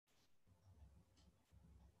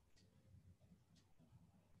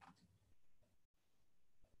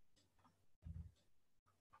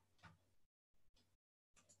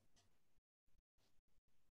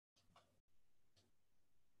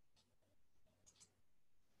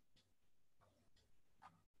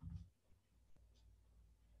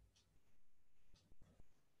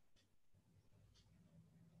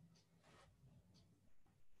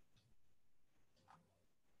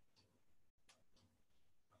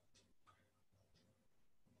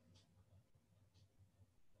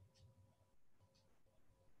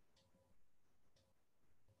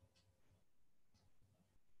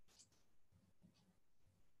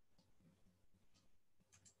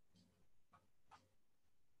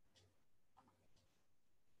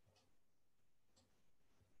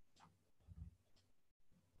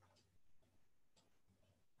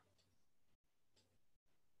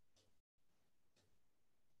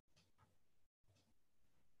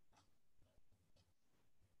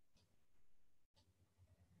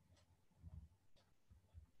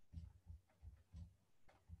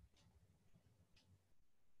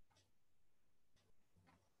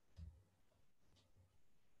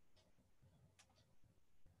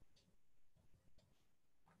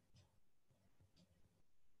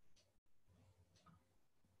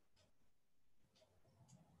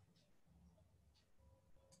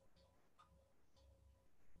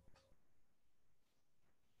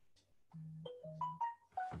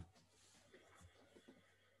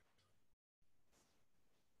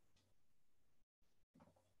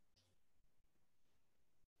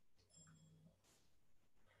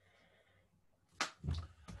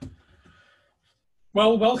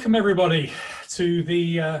Well, welcome everybody to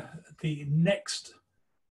the next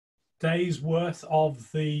day's worth of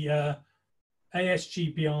the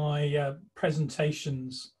ASGBI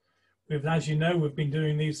presentations. As you know, we've been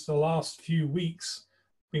doing these for the last few weeks,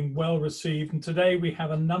 been well received, and today we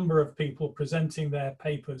have a number of people presenting their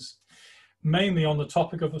papers, mainly on the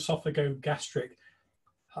topic of esophagogastric.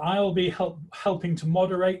 I'll be helping to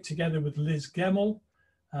moderate together with Liz Gemmell.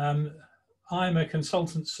 I'm a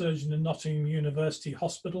consultant surgeon in Nottingham University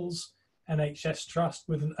Hospitals, NHS Trust,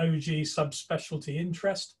 with an OG subspecialty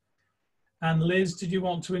interest. And Liz, did you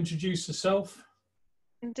want to introduce yourself?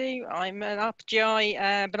 Indeed, I'm an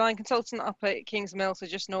ASGBI benign consultant up at Kings Mill, so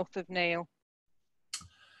just north of Neil.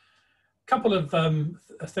 A couple of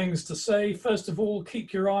things to say. First of all,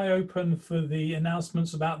 keep your eye open for the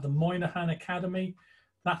announcements about the Moynihan Academy.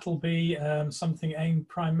 That'll be something aimed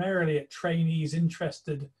primarily at trainees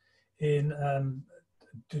interested in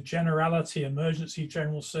the generality, emergency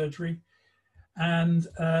general surgery. And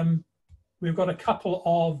we've got a couple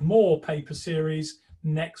of more paper series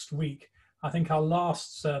next week. I think our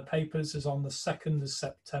last papers is on the 2nd of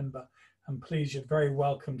September, and please, you're very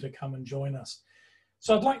welcome to come and join us.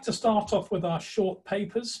 So I'd like to start off with our short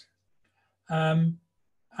papers. And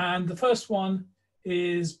the first one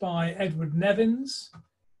is by Edward Nevins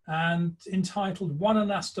and entitled "One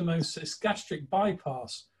Anastomosis Gastric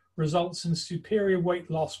Bypass Results in Superior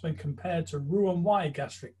Weight Loss when compared to Roux-en-Y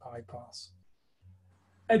gastric bypass."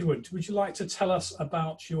 Edward, would you like to tell us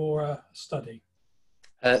about your study?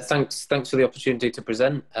 Thanks for the opportunity to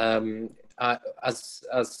present. As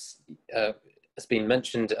has been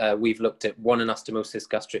mentioned, we've looked at one anastomosis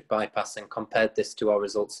gastric bypass and compared this to our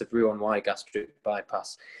results of Roux-en-Y gastric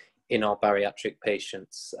bypass in our bariatric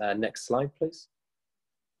patients. Next slide, please.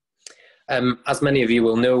 As many of you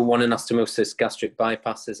will know, one anastomosis gastric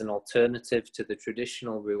bypass is an alternative to the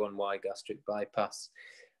traditional Roux-en-Y gastric bypass,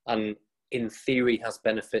 and in theory has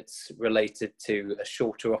benefits related to a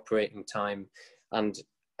shorter operating time, and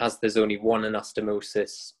as there's only one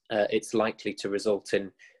anastomosis, it's likely to result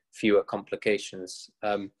in fewer complications.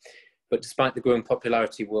 But despite the growing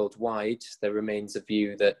popularity worldwide, there remains a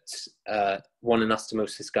view that one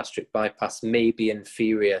anastomosis gastric bypass may be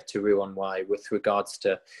inferior to Roux-en-Y with regards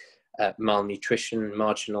to malnutrition,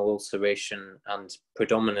 marginal ulceration, and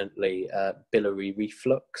predominantly biliary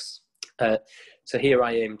reflux. So here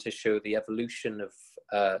I aim to show the evolution of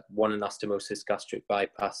one anastomosis gastric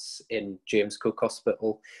bypass in James Cook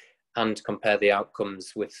Hospital and compare the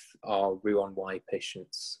outcomes with our Roux-en-Y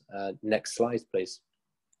patients. Next slide, please.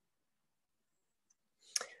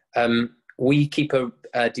 We keep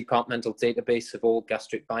a departmental database of all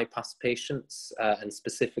gastric bypass patients, and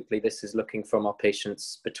specifically this is looking from our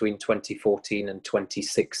patients between 2014 and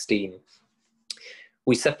 2016.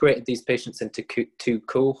 We separated these patients into two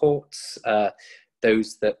cohorts,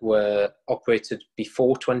 those that were operated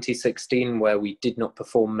before 2016, where we did not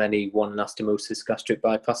perform many one anastomosis gastric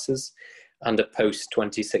bypasses, and a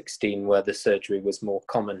post-2016, where the surgery was more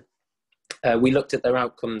common. We looked at their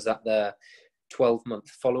outcomes at their 12-month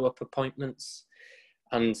follow-up appointments,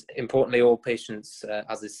 and importantly, all patients,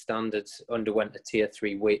 as is standard, underwent a Tier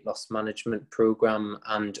 3 weight loss management program,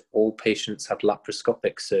 and all patients had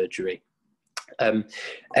laparoscopic surgery.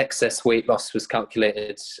 Excess weight loss was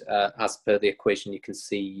calculated as per the equation you can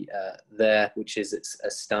see there, which is a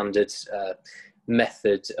standard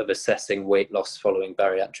method of assessing weight loss following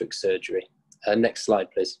bariatric surgery. Next slide,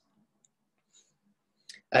 please.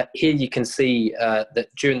 Here you can see that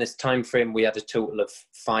during this time frame we had a total of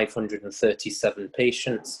 537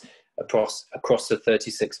 patients across a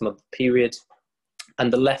 36-month period,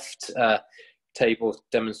 and the left table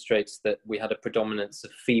demonstrates that we had a predominance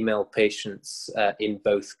of female patients in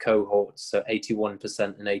both cohorts, so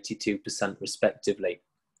 81% and 82% respectively.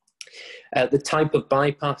 The type of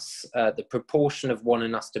bypass, the proportion of one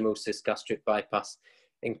anastomosis gastric bypass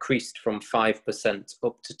increased from 5%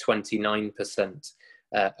 up to 29%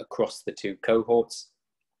 across the two cohorts.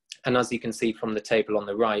 And as you can see from the table on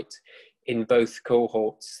the right, in both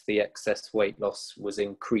cohorts, the excess weight loss was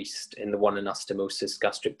increased in the one anastomosis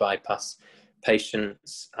gastric bypass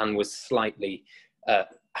patients and was slightly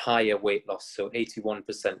higher weight loss, so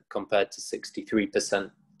 81% compared to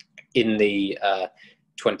 63% in the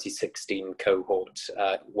 2016 cohort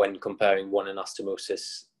when comparing one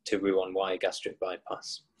anastomosis to Roux-en-Y gastric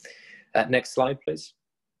bypass. Next slide, please.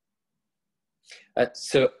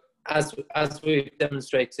 So as we've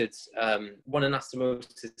demonstrated, one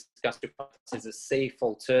anastomosis gastric bypass is a safe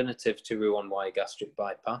alternative to Roux-en-Y gastric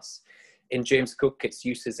bypass. In James Cook, its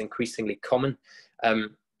use is increasingly common.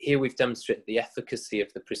 Here we've demonstrated the efficacy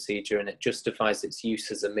of the procedure, and it justifies its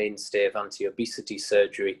use as a mainstay of anti-obesity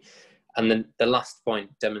surgery. And then the last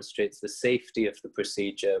point demonstrates the safety of the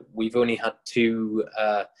procedure. We've only had two,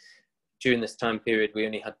 during this time period, we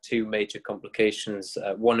only had 2 major complications,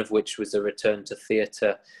 one of which was a return to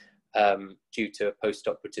theatre due to a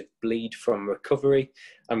post-operative bleed from recovery,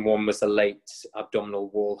 and one was a late abdominal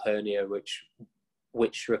wall hernia,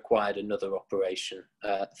 which required another operation.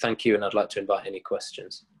 Thank you, and I'd like to invite any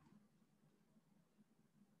questions.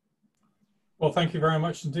 Well, thank you very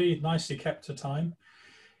much indeed. Nicely kept to time.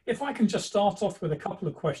 If I can just start off with a couple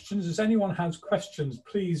of questions. If anyone has questions,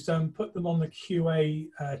 please put them on the QA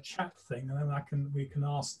chat thing, and then we can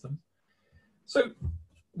ask them. So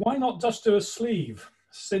why not just do a sleeve?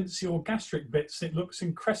 Since your gastric bits, it looks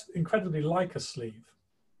incredibly like a sleeve.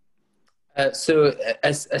 So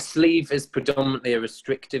a sleeve is predominantly a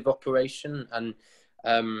restrictive operation, and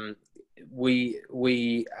we've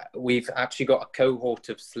actually got a cohort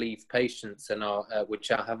of sleeve patients, and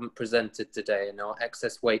which I haven't presented today, and our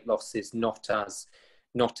excess weight loss is not as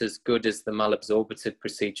good as the malabsorptive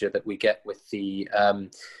procedure that we get with the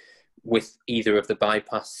with either of the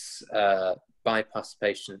bypass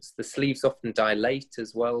patients. The sleeves often dilate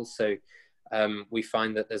as well, so we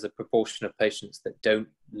find that there's a proportion of patients that don't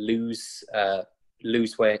lose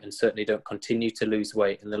weight, and certainly don't continue to lose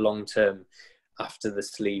weight in the long term after the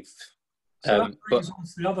sleeve. So that brings on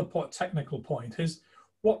to the other technical point is,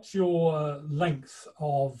 what's your length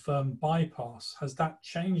of bypass? Has that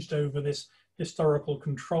changed over this historical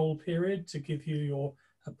control period to give you your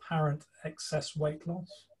apparent excess weight loss?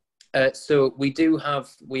 So we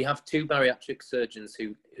have 2 bariatric surgeons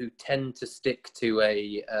who tend to stick to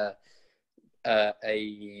a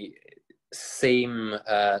same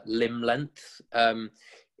limb length.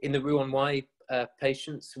 In the Roux-en-Y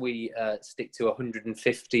patients, we stick to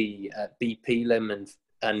 150 BP limb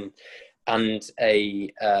and a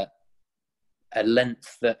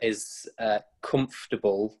length that is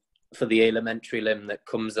comfortable for the alimentary limb that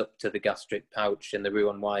comes up to the gastric pouch. In the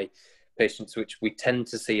Roux-en-Y patients, which we tend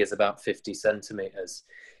to see as about 50 centimeters.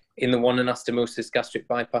 In the one anastomosis gastric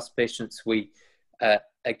bypass patients, we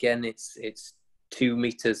again it's 2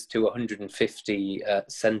 meters to 150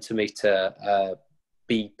 centimeter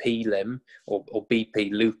BP limb or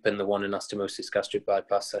BP loop in the one anastomosis gastric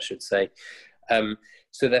bypass, I should say.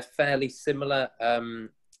 So they're fairly similar.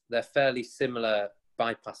 They're fairly similar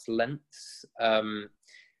bypass lengths,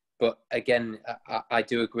 but again, I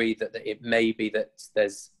do agree that it may be that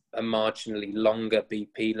there's a marginally longer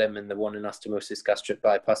BP limb in the one anastomosis gastric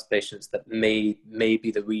bypass patients that may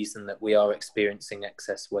be the reason that we are experiencing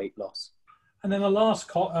excess weight loss. And then the last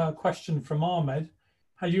question from Ahmed: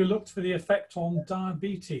 have you looked for the effect on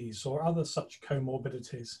diabetes or other such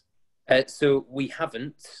comorbidities? So we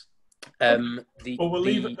haven't. Well, we'll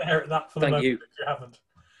leave it there at that for the moment if you haven't.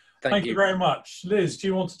 Thank you very much. Liz, do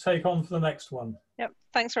you want to take on for the next one? Yep,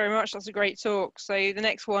 thanks very much. That's a great talk. So the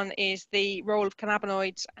next one is the role of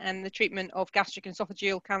cannabinoids and the treatment of gastric and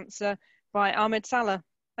esophageal cancer by Ahmed Salah.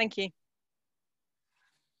 Thank you.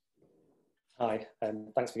 Hi,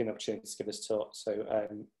 thanks for giving the opportunity to give this talk. So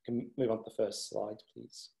can we move on to the first slide,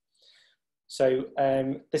 please? So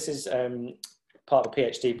this is part of a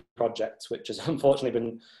PhD project, which has unfortunately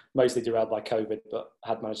been mostly derailed by COVID, but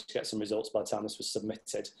had managed to get some results by the time this was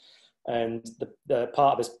submitted. And the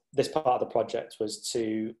part of this part of the project was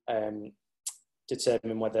to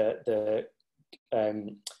determine whether the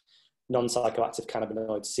non-psychoactive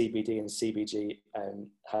cannabinoids CBD and CBG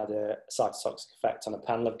had a cytotoxic effect on a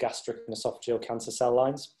panel of gastric and esophageal cancer cell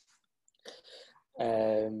lines.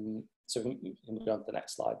 So we can move on to the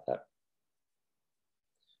next slide there.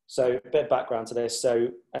 So a bit of background to this. So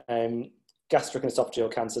gastric and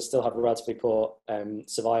esophageal cancer still have a relatively poor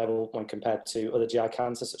survival when compared to other GI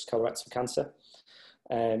cancers, such as colorectal cancer.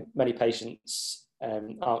 Many patients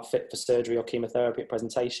aren't fit for surgery or chemotherapy at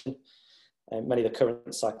presentation. Many of the current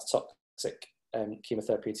cytotoxic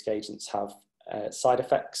chemotherapeutic agents have side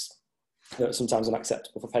effects that are sometimes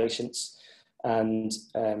unacceptable for patients. And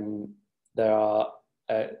there are,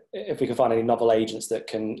 if we can find any novel agents that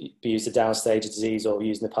can be used to downstage a disease or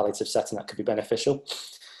used in a palliative setting, that could be beneficial.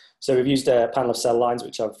 So we've used a panel of cell lines,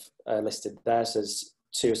 which I've listed there. So there's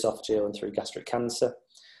 2 esophageal and 3 gastric cancer.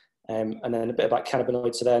 And then a bit about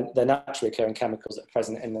cannabinoids. So they're naturally occurring chemicals that are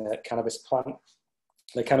present in the cannabis plant.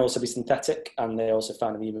 They can also be synthetic, and they're also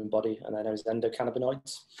found in the human body, and they're known as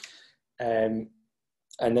endocannabinoids. And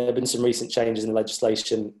there have been some recent changes in the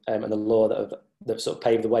legislation and the law that have sort of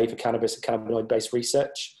paved the way for cannabis and cannabinoid-based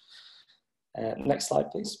research. Next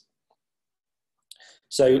slide, please.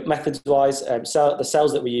 So methods-wise, the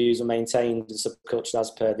cells that we use are maintained and subcultured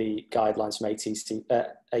as per the guidelines from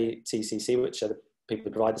ATCC, which are the people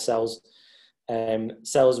who provide the cells.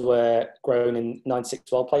 Cells were grown in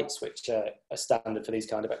 96-well plates, which are standard for these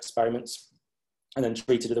kind of experiments, and then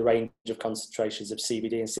treated with a range of concentrations of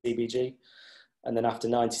CBD and CBG. And then after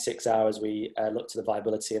 96 hours, we looked at the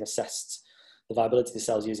viability and assessed the viability of the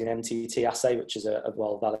cells using MTT assay, which is a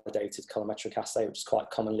well-validated colorimetric assay, which is quite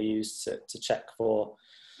commonly used to check for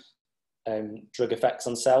drug effects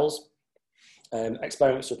on cells.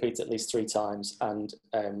 Experiments repeated at least 3 times, and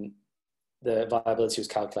the viability was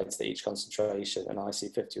calculated at each concentration, and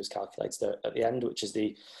IC50 was calculated at the end, which is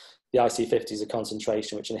the IC50 is a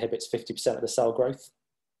concentration which inhibits 50% of the cell growth.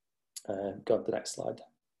 Go on to the next slide.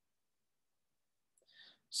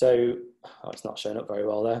 So, it's not showing up very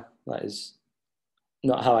well there. That is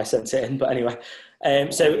not how I sent it in, but anyway.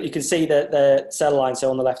 So you can see that the cell line, so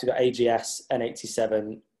on the left, we've got AGS,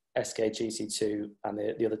 N87, SKGC2, and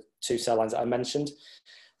the other 2 cell lines that I mentioned.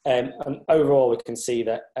 And overall, we can see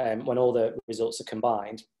that when all the results are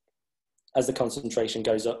combined, as the concentration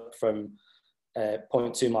goes up from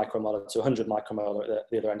 0.2 micromolar to 100 micromolar at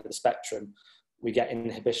the other end of the spectrum, we get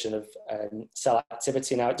inhibition of cell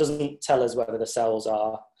activity. Now, it doesn't tell us whether the cells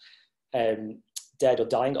are dead or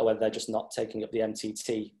dying, or whether they're just not taking up the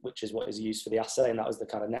MTT, which is what is used for the assay, and that was the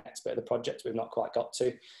kind of next bit of the project we've not quite got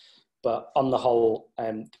to. But on the whole,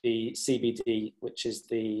 the CBD, which is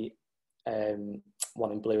the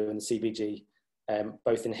one in blue, and the CBG,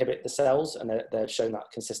 both inhibit the cells, and they're shown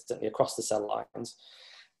that consistently across the cell lines.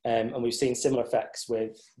 And we've seen similar effects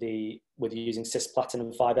with using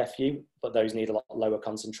cisplatin 5-FU, but those need a lot lower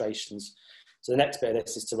concentrations. So the next bit of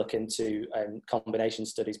this is to look into combination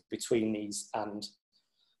studies between these and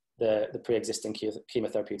the pre-existing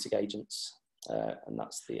chemotherapeutic agents. And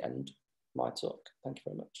that's the end of my talk. Thank you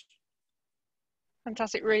very much.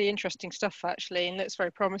 Fantastic, really interesting stuff actually, and looks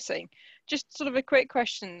very promising. Just sort of a quick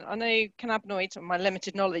question. I know cannabinoids, on my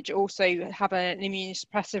limited knowledge, also have an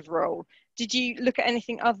immunosuppressive role. Did you look at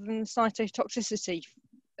anything other than the cytotoxicity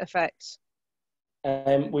effects?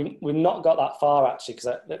 We've not got that far actually,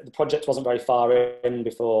 because the project wasn't very far in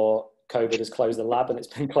before COVID has closed the lab, and it's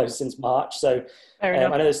been closed since March. So I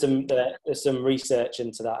know there's some research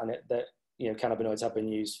into that, and that cannabinoids have been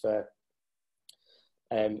used for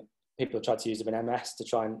people have tried to use them in MS to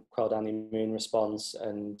try and quell down the immune response,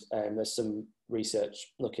 and there's some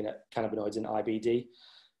research looking at cannabinoids in IBD,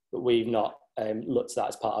 but we've not looked at that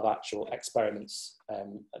as part of actual experiments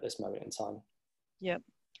at this moment in time. Yeah.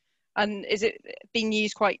 And is it being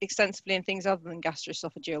used quite extensively in things other than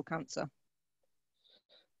gastroesophageal cancer?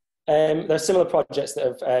 There's similar projects that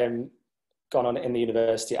have gone on in the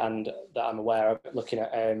university and that I'm aware of, looking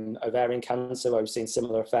at ovarian cancer, where we've seen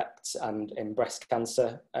similar effects, and in breast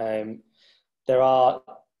cancer. There are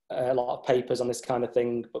a lot of papers on this kind of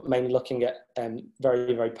thing, but mainly looking at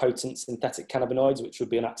very, very potent synthetic cannabinoids, which would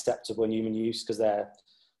be unacceptable in human use, because they're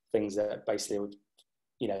things that basically would,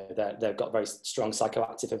 they've got very strong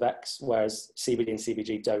psychoactive effects, whereas CBD and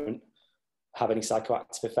CBG don't have any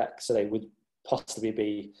psychoactive effects, so they would possibly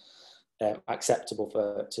be acceptable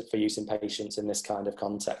for use in patients in this kind of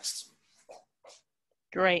context.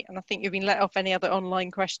 Great, and I think you've been let off any other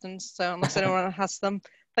online questions, so unless anyone has them,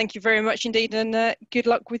 thank you very much indeed, and good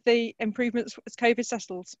luck with the improvements as COVID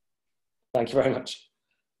settles. Thank you very much.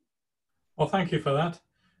 Well, thank you for that.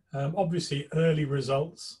 Obviously early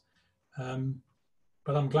results,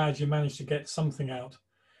 but I'm glad you managed to get something out.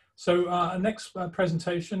 So our next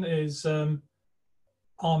presentation is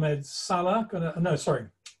Ahmed Salah,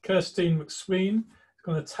 Kirstine McSween is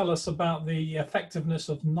going to tell us about the effectiveness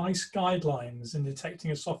of NICE guidelines in detecting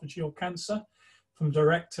esophageal cancer from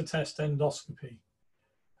direct to test endoscopy.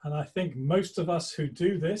 And I think most of us who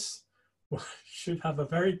do this should have a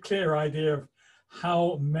very clear idea of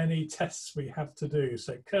how many tests we have to do.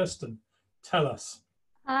 So Kirsten, tell us.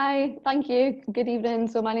 Hi, thank you. Good evening.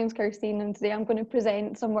 So my name's Kirstine, and today I'm going to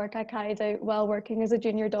present some work I carried out while working as a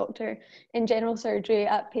junior doctor in general surgery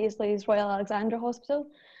at Paisley's Royal Alexandra Hospital.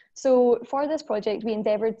 So for this project, we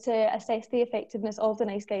endeavoured to assess the effectiveness of the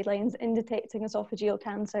NICE guidelines in detecting esophageal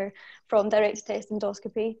cancer from direct to test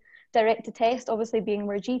endoscopy. Direct to test obviously being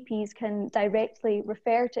where GPs can directly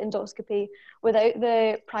refer to endoscopy without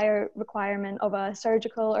the prior requirement of a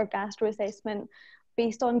surgical or gastro assessment,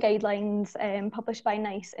 based on guidelines published by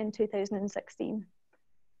NICE in 2016.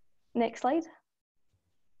 Next slide.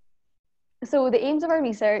 So the aims of our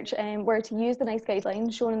research were to use the NICE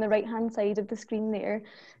guidelines shown on the right-hand side of the screen there,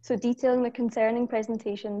 so detailing the concerning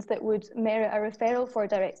presentations that would merit a referral for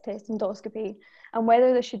direct test endoscopy, and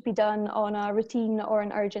whether this should be done on a routine or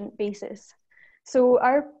an urgent basis. So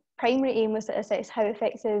our primary aim was to assess how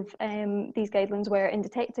effective these guidelines were in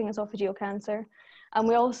detecting esophageal cancer, And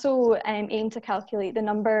we also aim to calculate the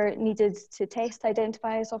number needed to test to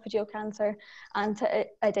identify esophageal cancer and to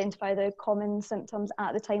identify the common symptoms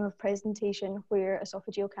at the time of presentation where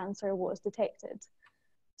esophageal cancer was detected.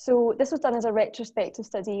 So this was done as a retrospective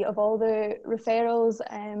study of all the referrals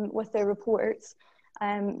with their reports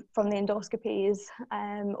from the endoscopies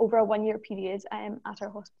over a 1-year period at our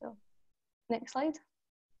hospital. Next slide.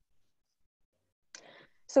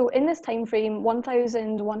 So in this time frame,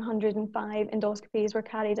 1,105 endoscopies were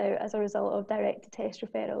carried out as a result of direct-to-test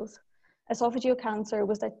referrals. Esophageal cancer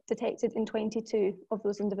was detected in 22 of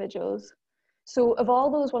those individuals. So of all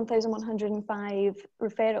those 1,105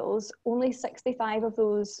 referrals, only 65% of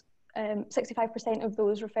those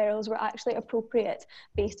referrals were actually appropriate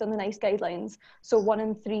based on the NICE guidelines, so 1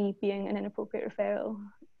 in 3 being an inappropriate referral.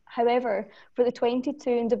 However, for the 22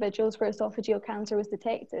 individuals where esophageal cancer was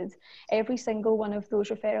detected, every single one of those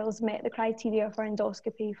referrals met the criteria for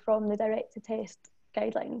endoscopy from the direct-to-test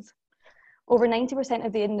guidelines. Over 90%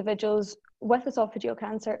 of the individuals with esophageal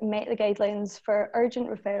cancer met the guidelines for urgent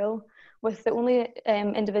referral, with the only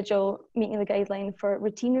individual meeting the guideline for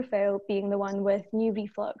routine referral being the one with new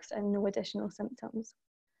reflux and no additional symptoms.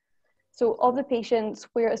 So of the patients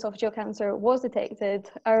where esophageal cancer was detected,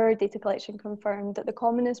 our data collection confirmed that the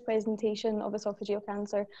commonest presentation of esophageal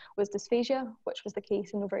cancer was dysphagia, which was the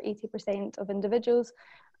case in over 80% of individuals,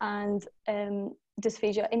 and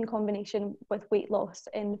dysphagia in combination with weight loss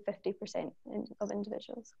in 50% of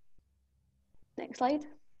individuals. Next slide.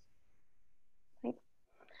 Right.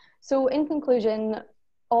 So in conclusion,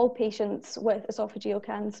 all patients with esophageal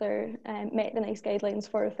cancer met the NICE guidelines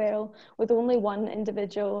for referral, with only one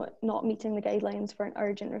individual not meeting the guidelines for an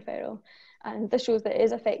urgent referral. And this shows that it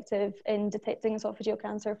is effective in detecting esophageal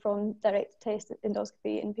cancer from direct-to-test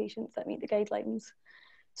endoscopy in patients that meet the guidelines.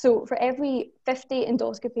 So for every 50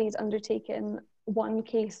 endoscopies undertaken, one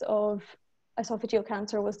case of esophageal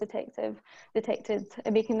cancer was detected,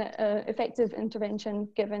 making it an effective intervention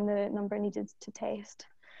given the number needed to test.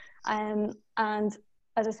 And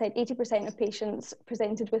as I said, 80% of patients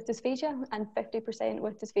presented with dysphagia and 50%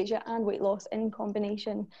 with dysphagia and weight loss in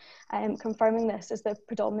combination, confirming this as the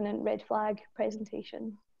predominant red flag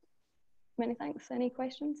presentation. Many thanks. Any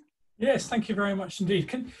questions? Yes, thank you very much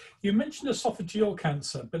indeed. You mentioned esophageal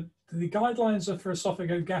cancer, but the guidelines are for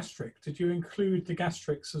esophagogastric. Did you include the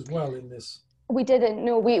gastrics as well in this? We didn't,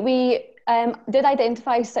 no. We did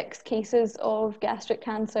identify 6 cases of gastric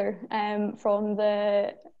cancer from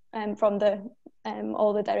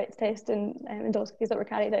all the direct test and endoscopies that were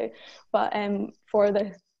carried out, but for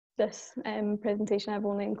this presentation I've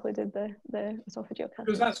only included the esophageal cancer.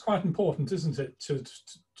 Because that's quite important, isn't it, to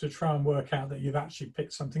try and work out that you've actually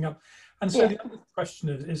picked something up. And so yeah. The other question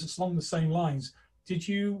is along the same lines.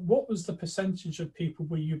 What was the percentage of people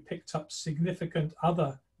where you picked up significant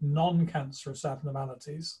other non-cancerous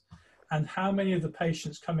abnormalities, and how many of the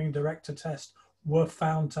patients coming direct to test were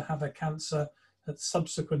found to have a cancer at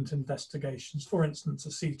subsequent investigations, for instance, a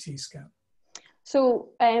CT scan? So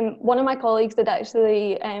one of my colleagues did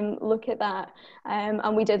actually look at that,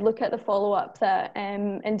 and we did look at the follow-up that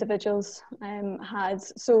individuals had.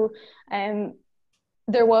 So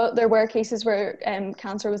there were cases where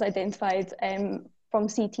cancer was identified from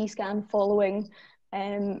CT scan following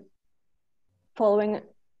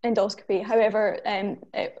endoscopy. However,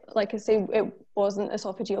 like I say, it wasn't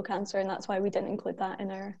esophageal cancer, and that's why we didn't include that in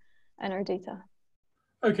our data.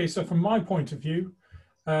 Okay, so from my point of view,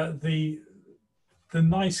 the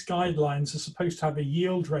NICE guidelines are supposed to have a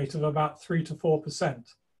yield rate of about 3 to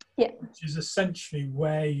 4%, yeah, which is essentially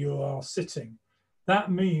where you are sitting. That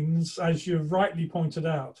means, as you've rightly pointed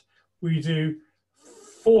out, we do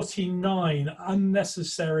 49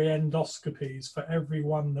 unnecessary endoscopies for every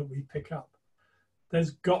one that we pick up.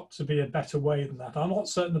 There's got to be a better way than that. I'm not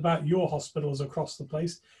certain about your hospitals across the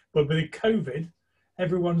place, but with COVID,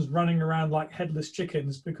 everyone's running around like headless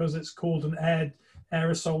chickens because it's called an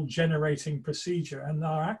aerosol generating procedure, and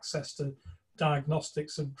our access to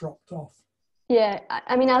diagnostics have dropped off. Yeah,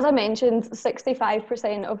 I mean, as I mentioned,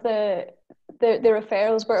 65% of the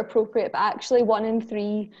referrals were appropriate, but actually 1 in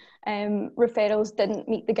 3 referrals didn't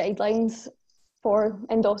meet the guidelines for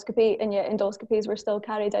endoscopy, and yet endoscopies were still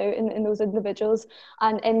carried out in those individuals,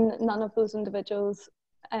 and in none of those individuals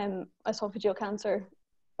esophageal cancer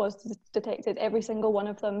was detected. Every single one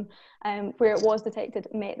of them where it was detected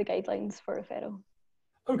met the guidelines for referral.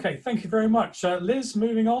 Okay, thank you very much. Liz,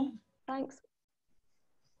 moving on. Thanks.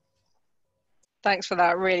 Thanks for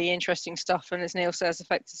that, really interesting stuff, and as Neil says,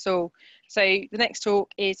 affects us all. So the next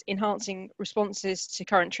talk is Enhancing Responses to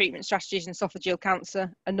Current Treatment Strategies in Esophageal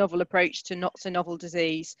Cancer, a Novel Approach to Not So Novel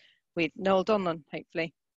Disease, with Noel Donlan,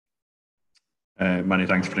 hopefully. Many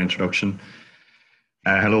thanks for the introduction.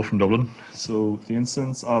 Hello from Dublin. So the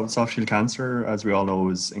incidence of esophageal cancer, as we all know,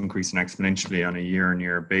 is increasing exponentially on a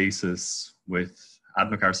year-on-year basis, with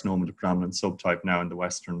adenocarcinoma the predominant subtype now in the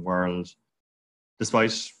Western world.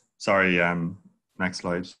 Despite, next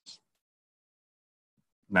slide.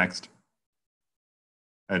 Next.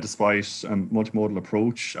 Despite a multimodal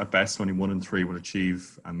approach, at best only 1 in 3 will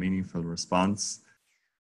achieve a meaningful response,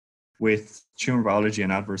 with tumor biology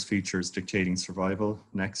and adverse features dictating survival.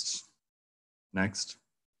 Next.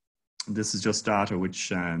 This is just data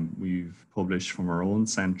which we've published from our own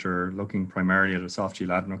centre, looking primarily at esophageal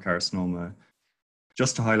adenocarcinoma,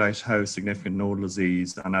 just to highlight how significant nodal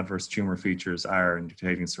disease and adverse tumour features are in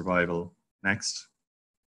dictating survival. Next.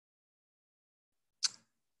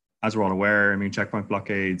 As we're all aware, immune checkpoint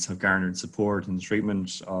blockades have garnered support in the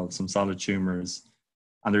treatment of some solid tumours,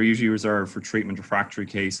 and they're usually reserved for treatment refractory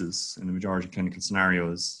cases in the majority of clinical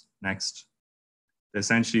scenarios. Next. They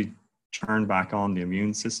essentially turn back on the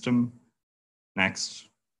immune system. Next.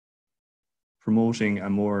 Promoting a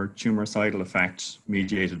more tumoricidal effect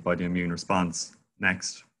mediated by the immune response.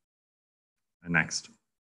 Next. And next.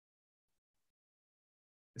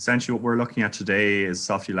 Essentially what we're looking at today is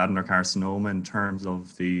esophageal adenocarcinoma in terms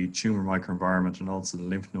of the tumor microenvironment and also the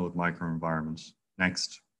lymph node microenvironment.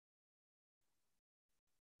 Next.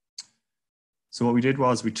 So what we did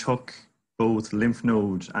was we took both lymph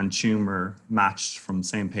node and tumour matched from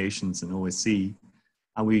same patients in OSC,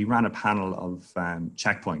 and we ran a panel of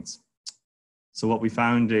checkpoints. So what we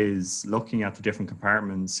found is, looking at the different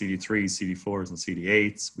compartments, CD3s, CD4s, and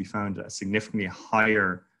CD8s, we found a significantly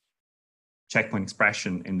higher checkpoint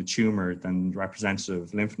expression in the tumour than the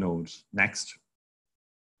representative lymph node. Next.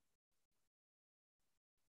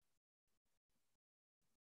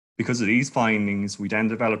 Because of these findings, we then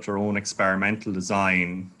developed our own experimental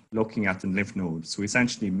design looking at the lymph node. So we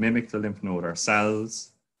essentially mimicked the lymph node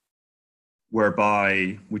ourselves,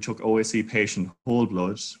 whereby we took OSC patient whole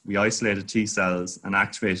blood, we isolated T cells and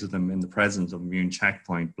activated them in the presence of immune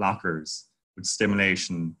checkpoint blockers with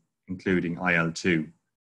stimulation, including IL-2.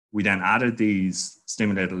 We then added these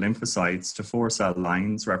stimulated lymphocytes to 4 cell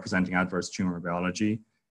lines representing adverse tumour biology,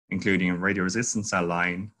 including a radioresistant cell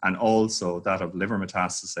line, and also that of liver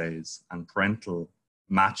metastases and parental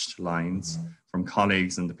matched lines from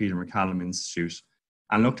colleagues in the Peter MacCallum Institute,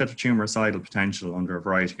 and looked at the tumoricidal potential under a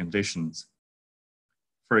variety of conditions.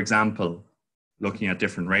 For example, looking at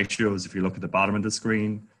different ratios, if you look at the bottom of the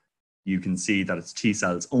screen, you can see that it's T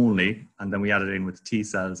cells only, and then we added in with T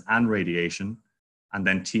cells and radiation, and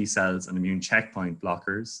then T cells and immune checkpoint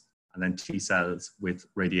blockers, and then T cells with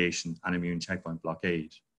radiation and immune checkpoint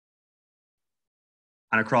blockade.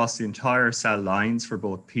 And across the entire cell lines for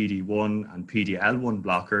both PD-1 and PD-L1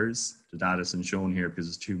 blockers, the data isn't shown here because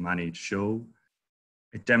there's too many to show,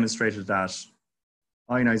 it demonstrated that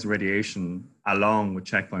ionized radiation along with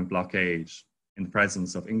checkpoint blockade in the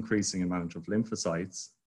presence of increasing amount of lymphocytes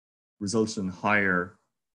results in higher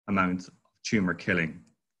amount of tumor killing.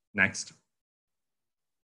 Next.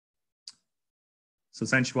 So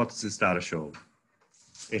essentially what does this data show?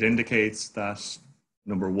 It indicates that,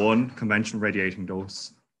 number one, conventional radiating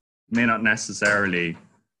dose may not necessarily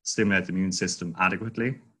stimulate the immune system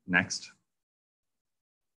adequately. Next.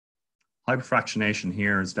 Hyperfractionation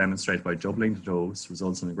here is demonstrated by doubling the dose,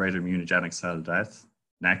 results in a greater immunogenic cell death.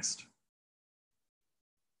 Next.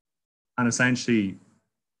 And essentially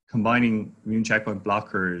combining immune checkpoint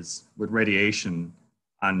blockers with radiation,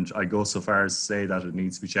 and I go so far as to say that it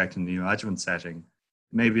needs to be checked in the neoadjuvant setting,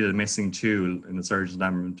 may be the missing tool in the surgeon's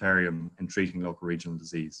armamentarium in treating local regional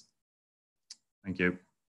disease. Thank you.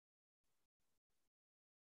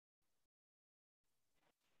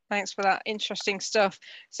 Thanks for that interesting stuff.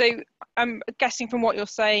 So I'm guessing from what you're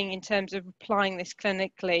saying in terms of applying this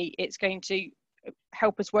clinically, it's going to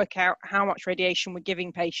help us work out how much radiation we're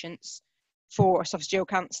giving patients for esophageal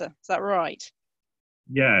cancer. Is that right?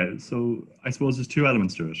 Yeah, so I suppose there's 2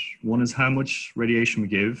 elements to it. One is how much radiation we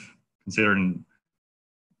give, considering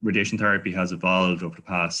radiation therapy has evolved over the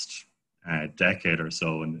past decade or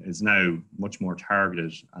so and is now much more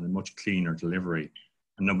targeted and a much cleaner delivery.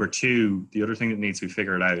 And number 2, the other thing that needs to be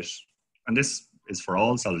figured out, and this is for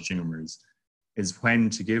all solid tumours, is when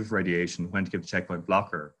to give radiation, when to give the checkpoint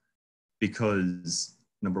blocker. Because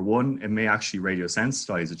number 1, it may actually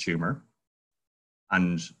radiosensitize a tumour.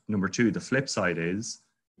 And number 2, the flip side is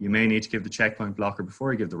you may need to give the checkpoint blocker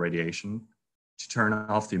before you give the radiation to turn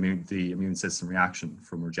off the immune system reaction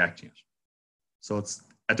from rejecting it. So it's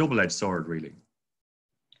a double-edged sword, really.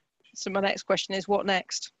 So my next question is, what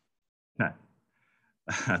next? Yeah.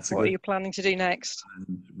 What are you planning to do next?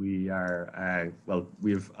 And we are, well,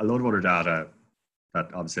 we have a load of other data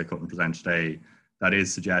that obviously I couldn't present today that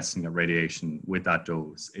is suggesting that radiation with that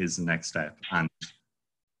dose is the next step.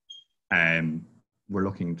 And we're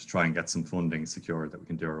looking to try and get some funding secured that we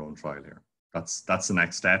can do our own trial here. That's the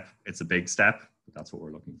next step. It's a big step, but that's what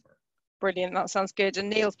we're looking for. Brilliant, that sounds good. And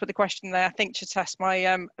Neil's put a question there, I think, to test my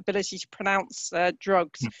ability to pronounce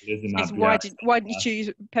drugs. Why did you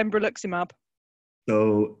choose pembrolizumab?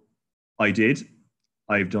 So I've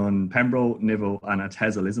done pembro, nivo, and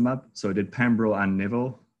atezolizumab. So I did pembro and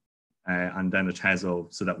nivo, and then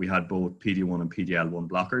atezo, so that we had both PD-1 and PD-L1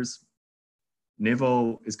 blockers.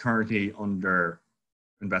 Nivo is currently under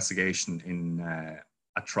investigation in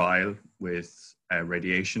a trial with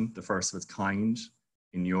radiation, the first of its kind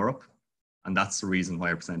in Europe. And that's the reason why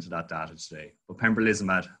I presented that data today. But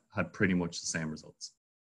pembrolizumab had pretty much the same results.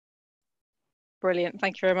 Brilliant.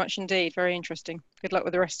 Thank you very much indeed. Very interesting. Good luck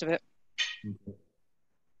with the rest of it.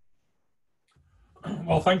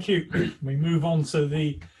 Well, thank you. We move on to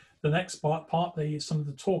the next part, some of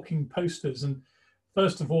the talking posters. And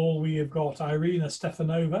first of all, we have got Irina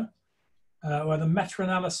Stefanova, where the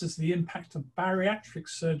meta-analysis of the impact of bariatric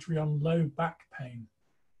surgery on low back pain.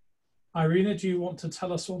 Irina, do you want to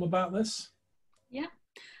tell us all about this? Yeah.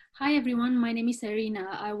 Hi, everyone. My name is Irina.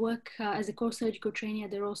 I work as a core surgical trainee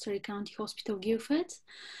at the Royal Surrey County Hospital, Guildford.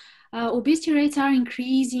 Obesity rates are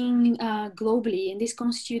increasing globally, and this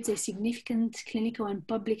constitutes a significant clinical and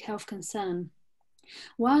public health concern.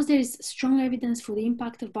 Whilst there is strong evidence for the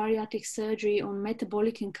impact of bariatric surgery on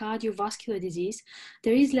metabolic and cardiovascular disease,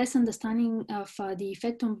 there is less understanding of the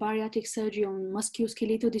effect on bariatric surgery on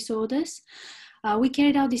musculoskeletal disorders. We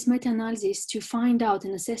carried out this meta-analysis to find out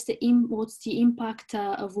and assess what's the impact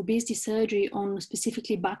of obesity surgery on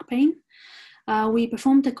specifically back pain. We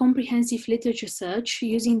performed a comprehensive literature search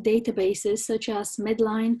using databases such as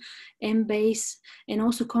Medline, Embase, and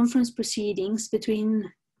also conference proceedings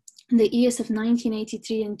between the years of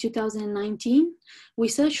 1983 and 2019. We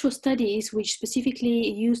searched for studies which specifically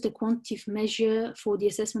used a quantitative measure for the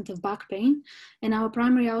assessment of back pain. And our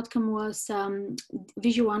primary outcome was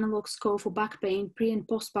visual analog score for back pain pre and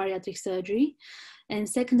post bariatric surgery. And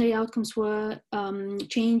secondary outcomes were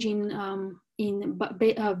change in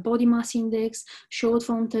body mass index, short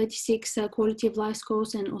form 36 quality of life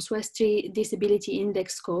scores, and Oesophagogastric disability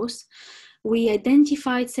index scores. We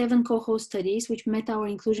identified 7 cohort studies which met our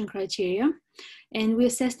inclusion criteria, and we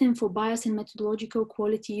assessed them for bias and methodological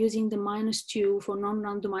quality using the -2 for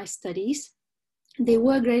non-randomized studies. They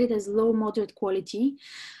were graded as low moderate quality.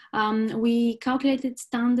 We calculated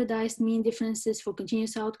standardized mean differences for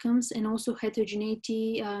continuous outcomes and also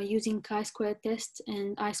heterogeneity using chi-squared test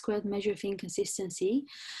and I-squared measure of inconsistency.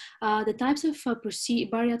 The types of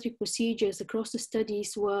bariatric procedures across the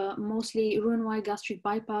studies were mostly Roux-en-Y gastric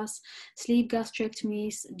bypass, sleeve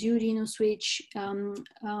gastrectomies, duodenal switch,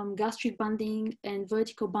 gastric banding, and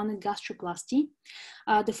vertical banded gastroplasty.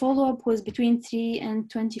 The follow-up was between 3 and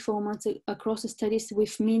 24 months across the studies,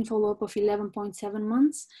 with mean follow-up of 11.7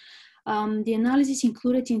 months. The analysis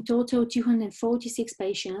included in total 246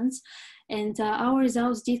 patients, and our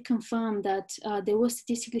results did confirm that there was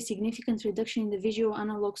statistically significant reduction in the visual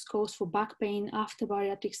analog scores for back pain after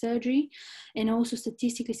bariatric surgery, and also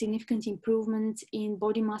statistically significant improvement in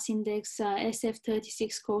body mass index,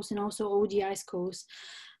 SF36 scores, and also ODI scores.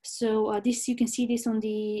 So this, you can see this on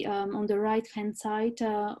the right hand side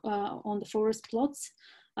on the forest plots.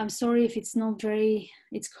 I'm sorry if it's not very,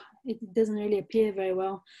 it doesn't really appear very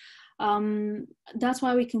well. That's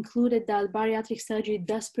why we concluded that bariatric surgery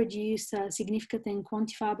does produce significant and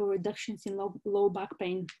quantifiable reductions in low back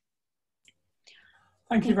pain.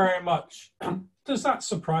 Thank you very much. Does that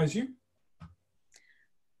surprise you?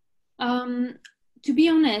 To be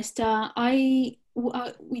honest,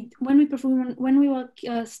 when we were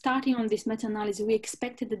starting on this meta-analysis, we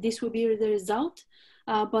expected that this would be the result.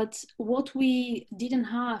 But what we didn't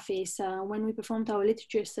have is, when we performed our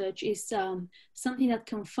literature search, is something that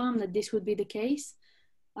confirmed that this would be the case.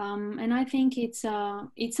 And I think it's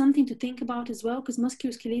something to think about as well, because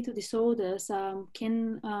musculoskeletal disorders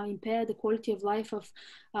can impair the quality of life of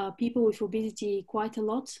people with obesity quite a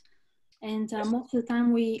lot. And most of the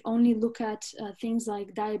time we only look at things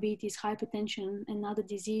like diabetes, hypertension, and other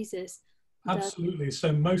diseases. Absolutely.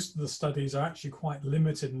 So most of the studies are actually quite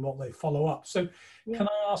limited in what they follow up. So yeah. Can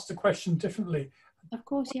I ask the question differently? Of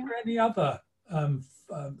course, yeah. Are there any other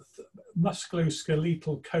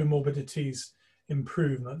musculoskeletal comorbidities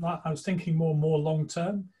improvement? I was thinking more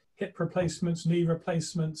long-term, hip replacements, knee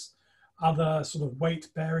replacements, other sort of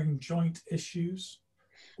weight-bearing joint issues,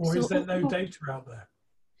 or is there no data out there?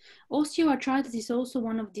 Osteoarthritis is also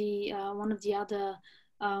one of the other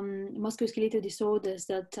musculoskeletal disorders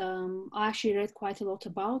that I actually read quite a lot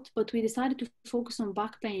about, but we decided to focus on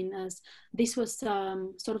back pain as this was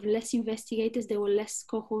sort of less investigated. There were less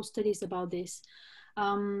cohort studies about this.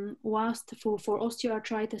 Whilst for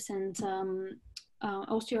osteoarthritis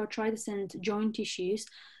and joint issues,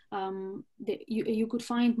 you could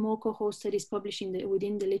find more cohort studies published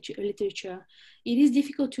within the literature. It is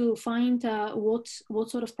difficult to find what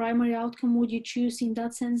sort of primary outcome would you choose in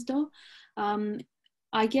that sense, though.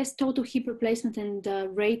 I guess total hip replacement and the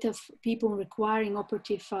rate of people requiring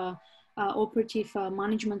operative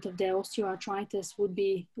management of their osteoarthritis would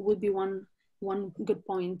be one good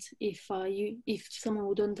point if someone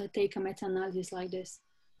would undertake a meta-analysis like this.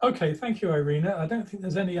 Okay, thank you, Irina. I don't think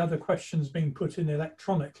there's any other questions being put in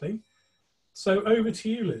electronically. So over to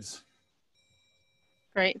you, Liz.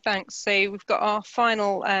 Great, thanks. So we've got our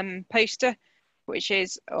final poster, which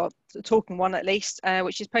is, or the talking one at least,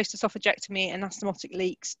 which is post-esophagectomy and anastomotic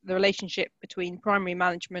leaks, the relationship between primary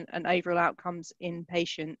management and overall outcomes in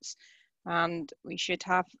patients. And we should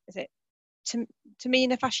have, is it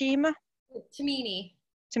Tamina Fashima?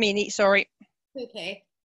 Tamini, sorry. Okay.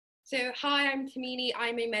 So hi, I'm Tamini.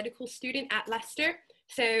 I'm a medical student at Leicester.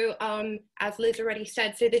 So as Liz already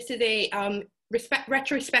said, so this is a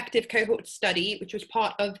retrospective cohort study, which was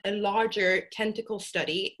part of a larger tentacle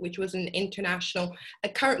study, which was an international, a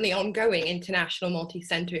currently ongoing international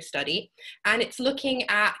multi-center study. And it's looking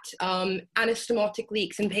at anastomotic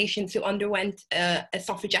leaks in patients who underwent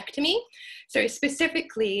esophagectomy. So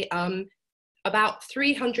specifically, about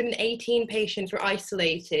 318 patients were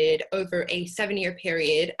isolated over a 7-year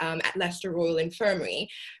period at Leicester Royal Infirmary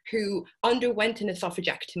who underwent an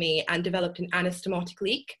esophagectomy and developed an anastomotic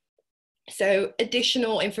leak. So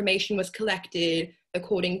additional information was collected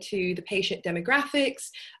according to the patient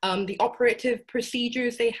demographics, the operative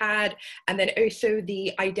procedures they had, and then also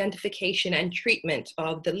the identification and treatment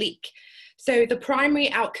of the leak. So the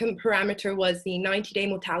primary outcome parameter was the 90-day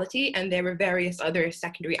mortality, and there were various other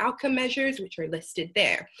secondary outcome measures which are listed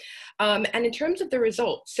there. And in terms of the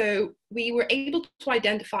results, so we were able to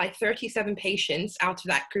identify 37 patients out of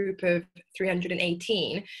that group of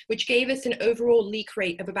 318, which gave us an overall leak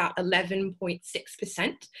rate of about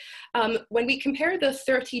 11.6%. When we compare the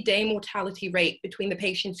 30-day mortality rate between the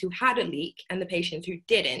patients who had a leak and the patients who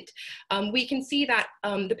didn't, we can see that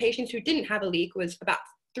the patients who didn't have a leak was about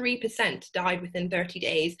 3% died within 30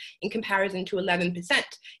 days in comparison to 11%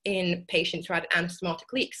 in patients who had an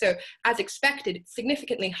anastomotic leak. So as expected, it's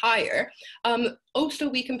significantly higher. Also,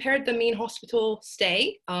 we compared the mean hospital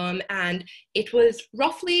stay and it was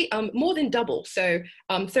roughly more than double. So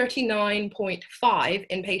 39.5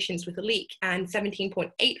 in patients with a leak and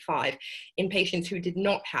 17.85 in patients who did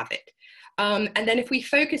not have it. And then if we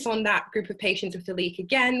focus on that group of patients with the leak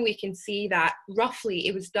again, we can see that roughly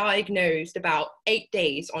it was diagnosed about 8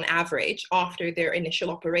 days on average after their initial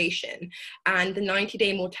operation. And the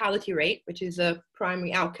 90-day mortality rate, which is a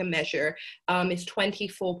primary outcome measure, is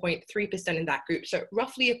 24.3% in that group. So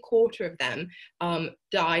roughly a quarter of them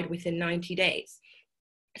died within 90 days.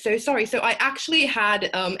 So sorry, so I actually had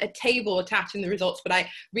a table attached in the results, but I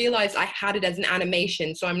realized I had it as an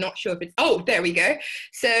animation, so I'm not sure if it's, oh, there we go.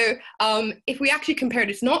 So if we actually compared,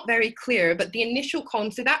 it's not very clear, but the initial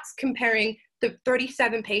column, so that's comparing the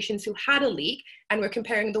 37 patients who had a leak, and we're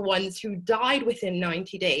comparing the ones who died within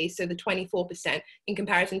 90 days, so the 24% in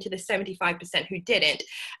comparison to the 75% who didn't.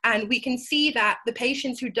 And we can see that the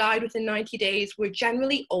patients who died within 90 days were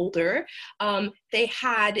generally older. They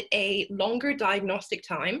had a longer diagnostic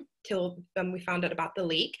time till we found out about the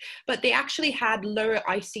leak, but they actually had lower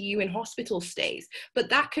ICU and hospital stays.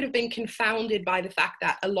 But that could have been confounded by the fact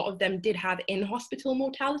that a lot of them did have in-hospital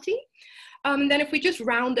mortality. Then if we just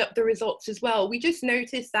round up the results as well, we just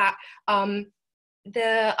noticed that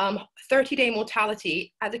the 30-day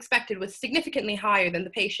mortality, as expected, was significantly higher than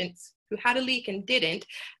the patients who had a leak and didn't.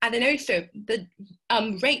 And then also the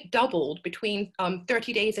rate doubled between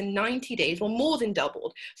 30 days and 90 days, or more than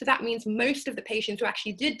doubled. So that means most of the patients who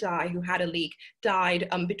actually did die who had a leak died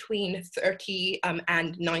between 30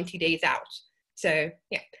 and 90 days out. So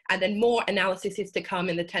yeah, and then more analysis is to come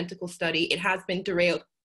in the tentacle study. It has been derailed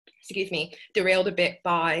a bit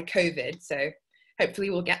by COVID. So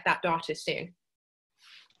hopefully we'll get that data soon.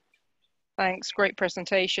 Thanks, great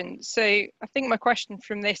presentation. So I think my question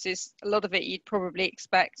from this is, a lot of it you'd probably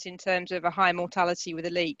expect in terms of a high mortality with a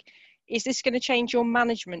leak. Is this going to change your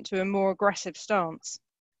management to a more aggressive stance?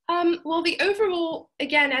 Well, the overall,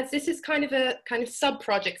 again, as this is kind of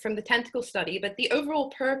sub-project from the tentacle study, but the overall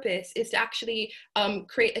purpose is to actually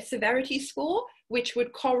create a severity score, which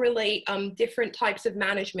would correlate different types of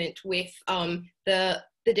management with the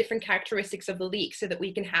the different characteristics of the leak so that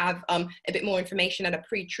we can have a bit more information at a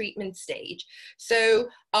pre-treatment stage. So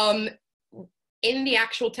in the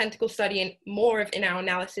actual tentacle study and more of in our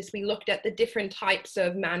analysis, we looked at the different types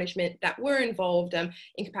of management that were involved in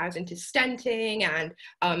comparison to stenting and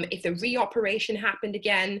if a reoperation happened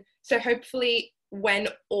again. So hopefully when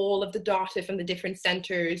all of the data from the different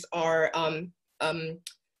centers are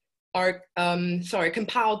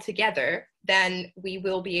compiled together, then we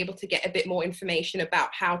will be able to get a bit more information about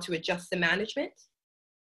how to adjust the management.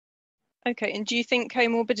 Okay, and do you think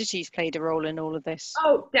comorbidities played a role in all of this?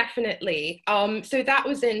 Oh, definitely. So that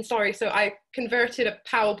was so I converted a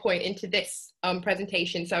PowerPoint into this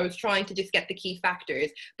presentation. So I was trying to just get the key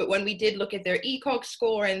factors. But when we did look at their ECOG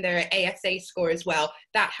score and their ASA score as well,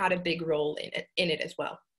 that had a big role in it as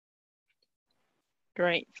well.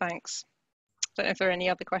 Great, thanks. I don't know if there are any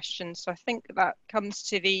other questions. So I think that comes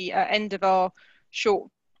to the end of our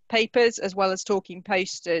short papers, as well as talking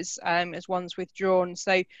posters, as one's withdrawn.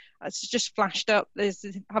 So it's just flashed up.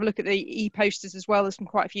 Have a look at the e-posters as well. There's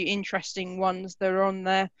quite a few interesting ones that are on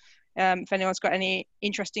there. If anyone's got any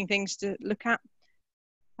interesting things to look at.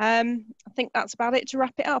 I think that's about it to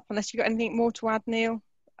wrap it up, unless you've got anything more to add, Neil.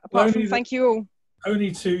 Apart from thank you all.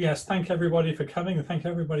 Only to, yes, thank everybody for coming and thank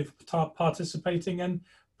everybody for participating, and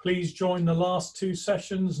please join the last 2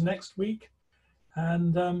 sessions next week.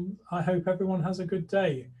 And I hope everyone has a good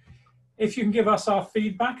day. If you can give us our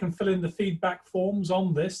feedback and fill in the feedback forms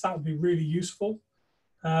on this, that would be really useful.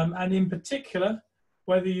 And in particular,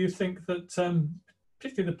 whether you think that,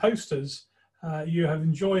 particularly the posters, you have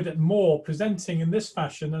enjoyed it more presenting in this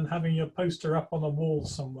fashion and having your poster up on a wall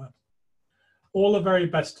somewhere. All the very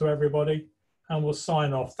best to everybody, and we'll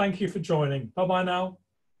sign off. Thank you for joining. Bye-bye now.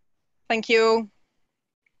 Thank you all.